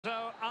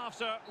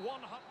After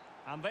 100...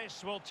 And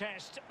this will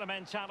test the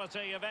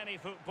mentality of any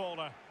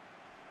footballer.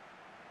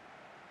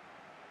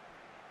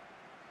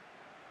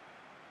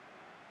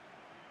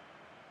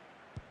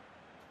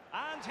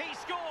 And he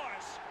scores!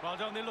 Well,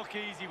 don't they look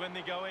easy when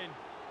they go in?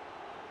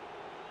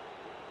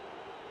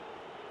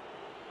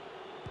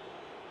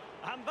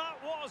 And that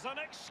was an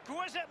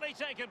exquisitely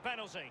taken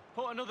penalty.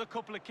 Put another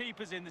couple of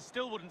keepers in, they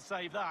still wouldn't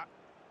save that.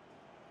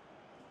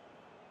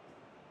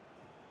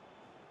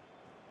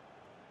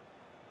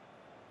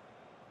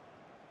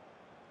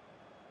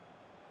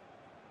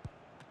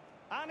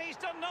 And he's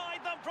denied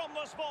them from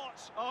the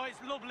spot. Oh, it's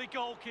lovely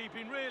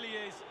goalkeeping, really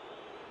is.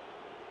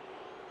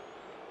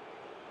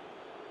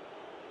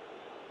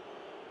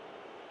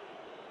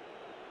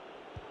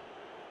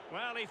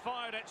 Well, he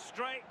fired it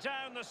straight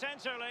down the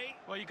centre, Lee.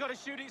 Well, you've got to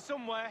shoot it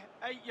somewhere.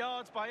 8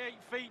 yards by 8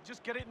 feet,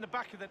 just get it in the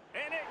back of the...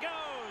 In it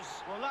goes!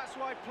 Well, that's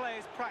why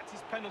players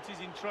practice penalties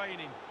in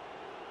training.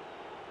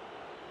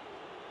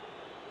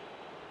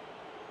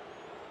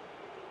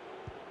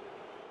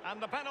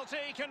 And the penalty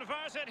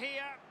converted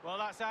here. Well,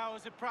 that's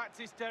hours of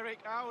practice, Derek,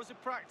 hours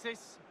of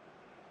practice.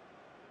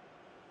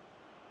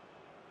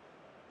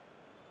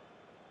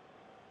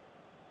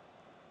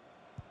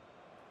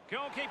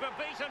 Goalkeeper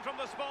beaten from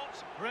the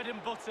spot. Bread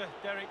and butter,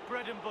 Derek,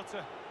 bread and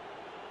butter.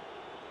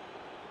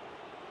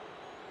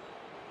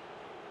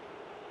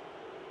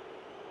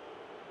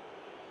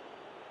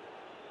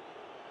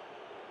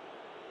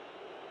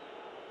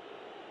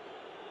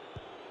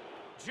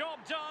 Job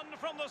done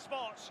from the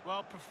spot.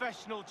 Well,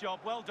 professional job,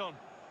 well done.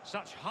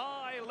 Such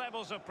high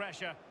levels of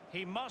pressure.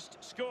 He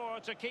must score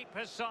to keep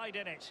his side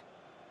in it.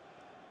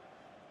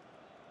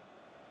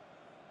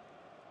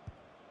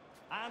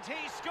 And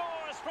he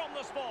scores from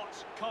the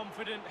spot.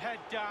 Confident, head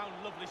down,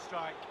 lovely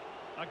strike.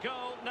 A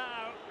goal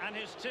now, and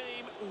his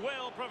team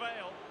will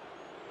prevail.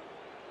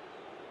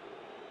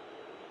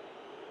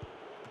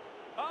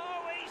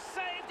 Oh, he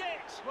saved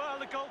it! Well,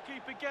 the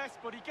goalkeeper guessed,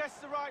 but he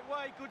guessed the right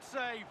way. Good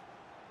save.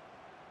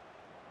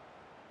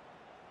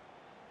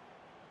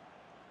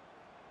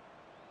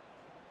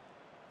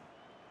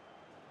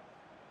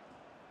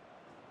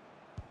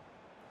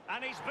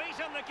 And he's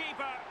beaten the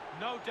keeper.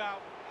 No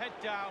doubt, head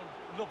down,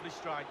 lovely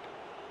strike.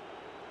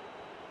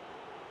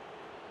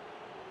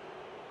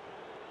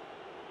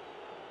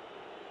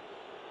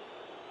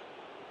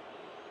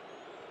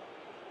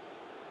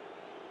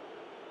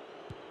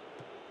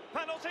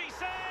 Penalty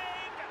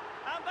saved!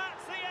 And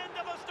that's the end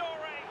of the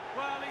story.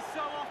 Well, it's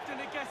so often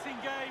a guessing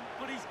game,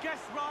 but he's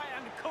guessed right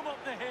and come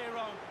up the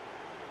hero.